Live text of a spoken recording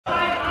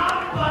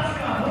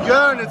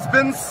Jurn, it's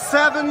been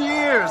 7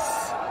 years.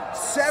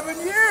 7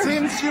 years?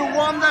 Since you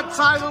won that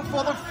title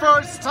for the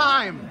first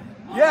time.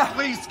 Yeah.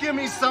 Please give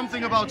me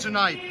something about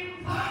tonight.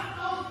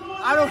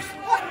 I'm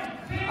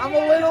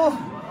a little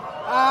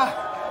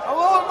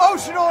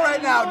emotional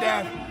right now,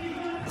 Dan.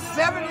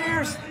 7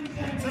 years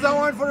since I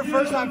won for the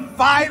first time.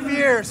 5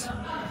 years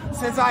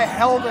since I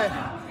held it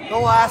the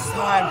last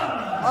time.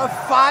 A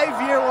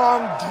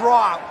 5-year-long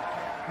drought.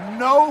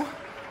 No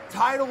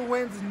title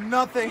wins,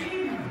 nothing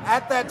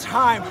at that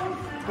time.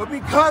 But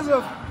because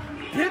of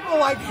people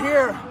like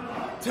here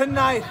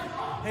tonight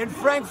in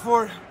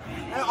Frankfurt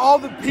and all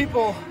the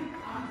people,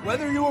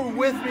 whether you were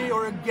with me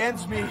or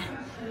against me,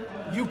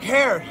 you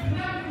cared.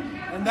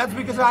 And that's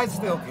because I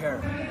still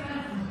care.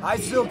 I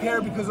still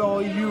care because of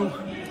all you.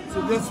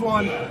 So this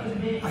one,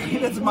 I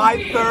think it's my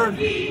 3rd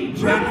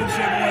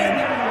championship win.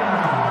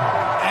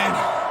 And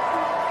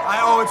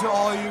I owe it to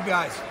all of you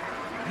guys.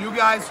 You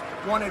guys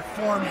won it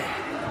for me.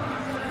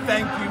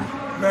 Thank you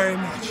very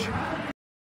much.